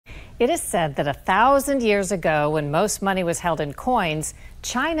It is said that 1,000 years ago, when most money was held in coins,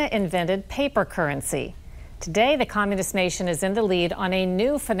 China invented paper currency. Today, the communist nation is in the lead on a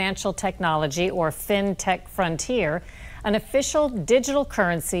new financial technology, or FinTech frontier, an official digital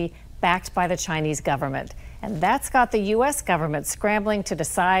currency backed by the Chinese government. And that's got the U.S. government scrambling to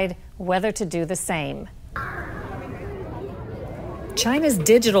decide whether to do the same. China's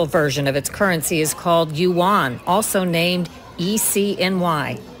digital version of its currency is called yuan, also named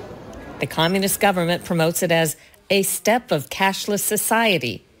ECNY. The communist government promotes it as a step of cashless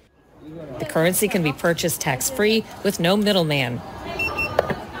society. The currency can be purchased tax-free with no middleman.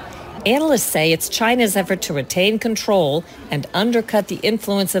 Analysts say it's China's effort to retain control and undercut the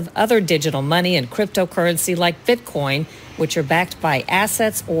influence of other digital money and cryptocurrency like Bitcoin, which are backed by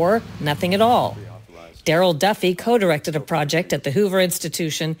assets or nothing at all. Daryl Duffy co-directed a project at the Hoover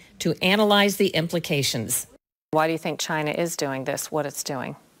Institution to analyze the implications. Why do you think China is doing this, what it's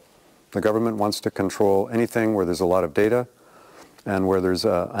doing? The government wants to control anything where there's a lot of data and where there's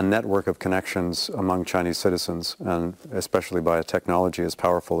a network of connections among Chinese citizens, and especially by a technology as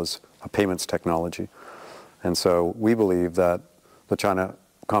powerful as a payments technology. And so we believe that the China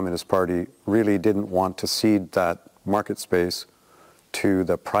Communist Party really didn't want to cede that market space to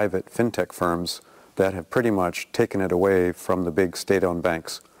the private fintech firms that have pretty much taken it away from the big state-owned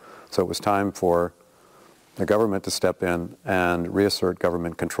banks. So it was time for the government to step in and reassert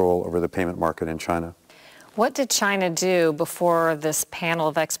government control over the payment market in China. What did China do before this panel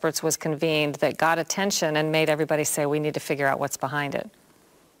of experts was convened that got attention and made everybody say, we need to figure out what's behind it?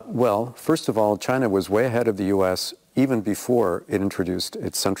 Well, first of all, China was way ahead of the U.S. even before it introduced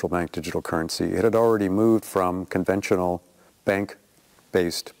its central bank digital currency. It had already moved from conventional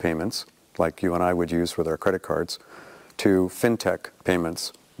bank-based payments, like you and I would use with our credit cards, to fintech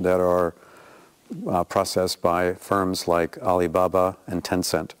payments that are processed by firms like Alibaba and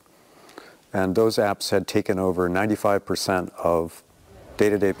Tencent. And those apps had taken over 95% of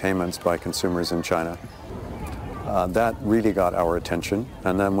day-to-day payments by consumers in China. That really got our attention.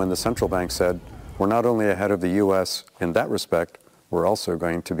 And then when the central bank said, we're not only ahead of the U.S. in that respect, we're also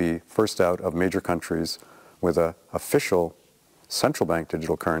going to be first out of major countries with an official central bank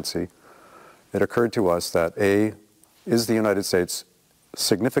digital currency, it occurred to us that A, is the United States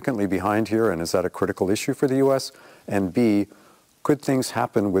significantly behind here, and is that a critical issue for the U.S.? And B, could things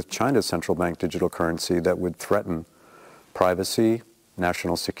happen with China's central bank digital currency that would threaten privacy,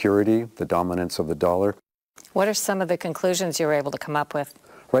 national security, the dominance of the dollar? What are some of the conclusions you were able to come up with?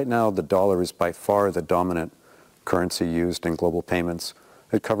 Right now, the dollar is by far the dominant currency used in global payments.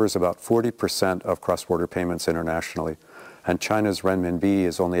 It covers about 40% of cross-border payments internationally, and China's renminbi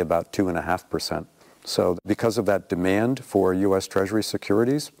is only about 2.5%. So because of that demand for U.S. Treasury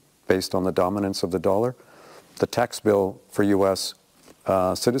securities based on the dominance of the dollar, the tax bill for U.S.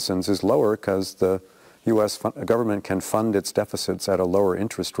 Citizens is lower because the U.S. government can fund its deficits at a lower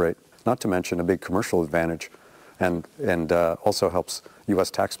interest rate, not to mention a big commercial advantage, and also helps U.S.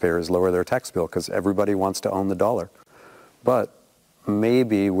 taxpayers lower their tax bill because everybody wants to own the dollar. But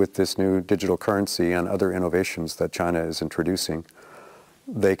maybe with this new digital currency and other innovations that China is introducing,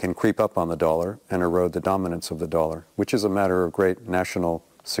 they can creep up on the dollar and erode the dominance of the dollar, which is a matter of great national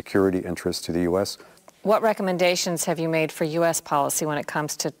security interest to the U.S. What recommendations have you made for U.S. policy when it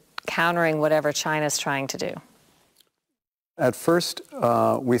comes to countering whatever China's trying to do? At first,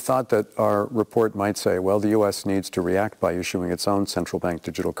 we thought that our report might say, well, the U.S. needs to react by issuing its own central bank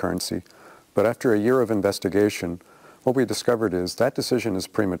digital currency. But after a year of investigation, what we discovered is that decision is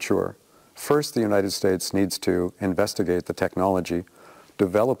premature. First, the United States needs to investigate the technology,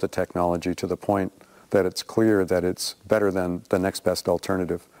 develop the technology to the point that it's clear that it's better than the next best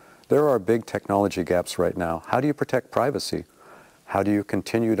alternative. There are big technology gaps right now. How do you protect privacy? How do you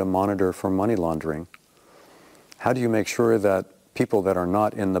continue to monitor for money laundering? How do you make sure that people that are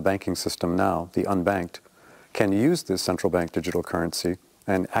not in the banking system now, the unbanked, can use this central bank digital currency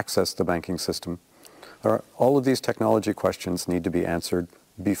and access the banking system? All of these technology questions need to be answered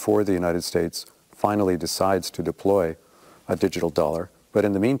before the United States finally decides to deploy a digital dollar. But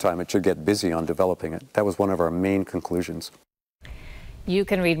in the meantime, it should get busy on developing it. That was one of our main conclusions. You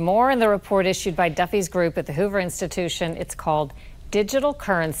can read more in the report issued by Duffy's group at the Hoover Institution. It's called Digital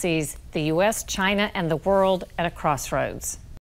Currencies, the U.S., China, and the World at a Crossroads.